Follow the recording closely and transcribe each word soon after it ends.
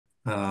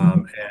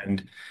Um,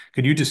 and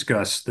could you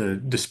discuss the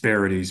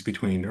disparities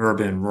between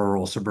urban,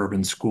 rural,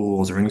 suburban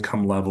schools or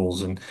income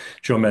levels? And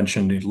Joe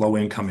mentioned the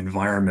low-income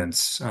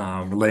environments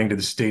relating to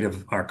the state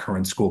of our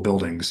current school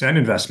buildings and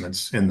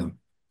investments in them.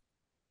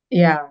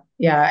 Yeah,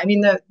 yeah. I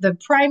mean, the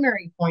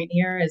primary point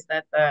here is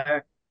that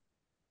the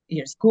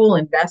school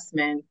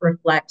investment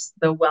reflects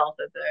the wealth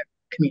of the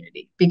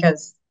community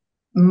because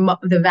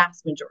the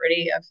vast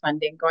majority of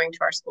funding going to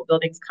our school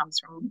buildings comes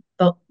from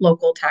the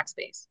local tax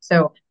base.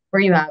 So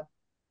where you have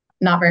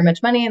not very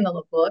much money in the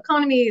local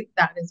economy,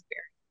 that is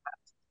very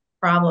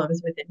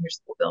problems within your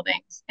school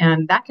buildings.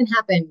 And that can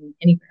happen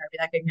anywhere.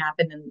 That can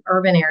happen in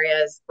urban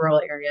areas,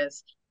 rural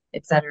areas,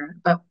 et cetera.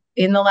 But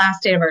in the last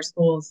state of our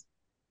schools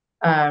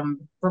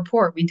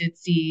report, we did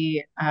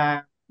see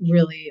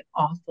really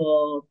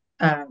awful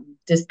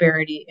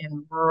disparity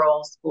in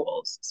rural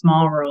schools,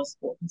 small rural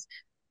schools.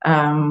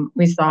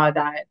 We saw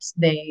that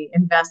they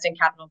invest in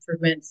capital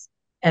improvements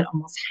at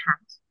almost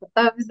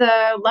half of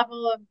the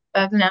level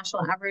of the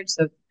national average.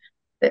 So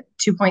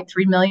 2.3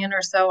 million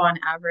or so on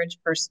average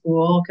per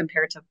school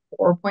compared to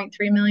 4.3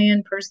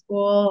 million per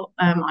school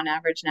on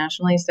average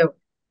nationally. So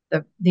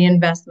the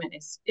investment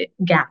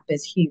gap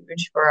is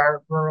huge for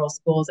our rural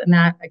schools, and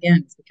that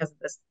again is because of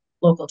this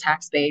local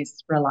tax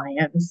base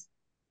reliance.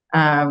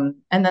 And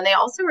then they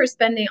also are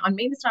spending on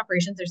maintenance and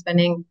operations. They're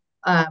spending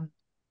a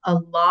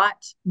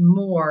lot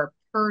more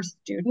per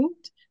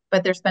student,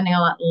 but they're spending a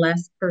lot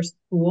less per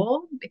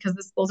school because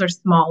the schools are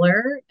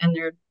smaller and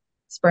they're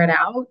spread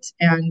out,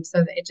 and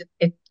so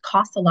it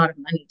costs a lot of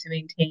money to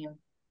maintain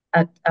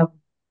a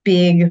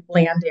big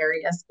land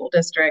area school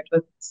district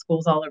with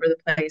schools all over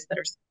the place that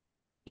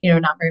are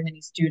not very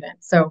many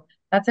students. So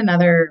that's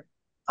another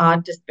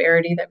odd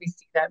disparity that we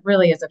see that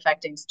really is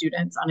affecting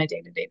students on a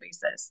day-to-day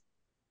basis.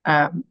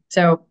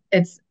 So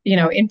it's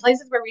in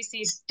places where we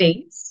see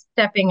states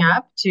stepping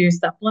up to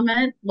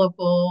supplement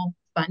local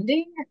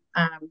funding,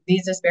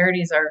 these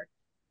disparities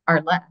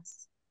are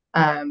less.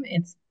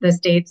 It's the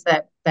states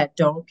that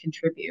don't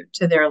contribute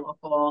to their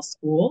local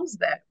schools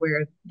that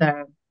where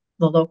the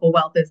local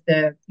wealth is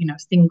the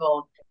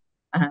single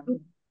um,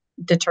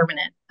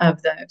 determinant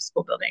of the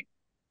school building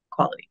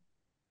quality.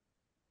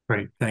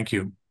 Great, thank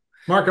you.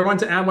 Mark, I want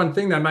to add one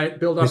thing that might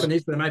build up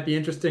Please. Anisa that might be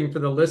interesting for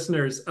the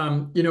listeners.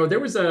 There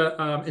was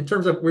in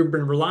terms of we've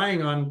been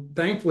relying on,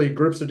 thankfully,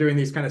 groups are doing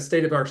these kind of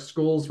state of our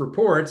schools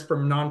reports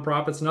from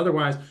nonprofits and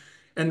otherwise.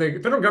 And the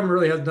federal government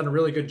really hasn't done a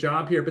really good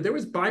job here, but there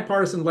was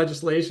bipartisan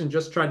legislation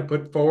just tried to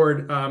put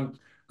forward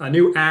a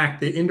new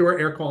act, the Indoor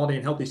Air Quality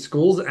and Healthy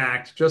Schools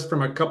Act, just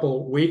from a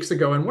couple weeks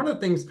ago. And one of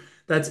the things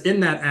that's in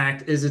that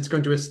act is it's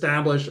going to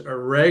establish a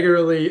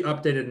regularly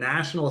updated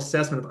national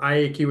assessment of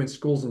IAQ in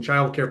schools and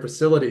childcare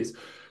facilities.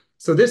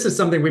 So this is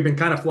something we've been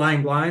kind of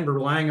flying blind. We're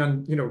relying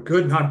on,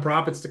 good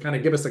nonprofits to kind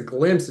of give us a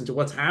glimpse into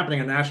what's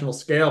happening on a national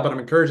scale. But I'm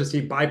encouraged to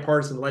see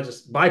bipartisan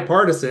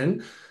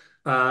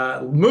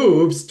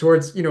moves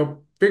towards,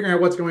 figuring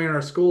out what's going on in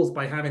our schools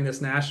by having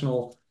this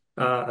national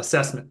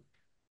assessment.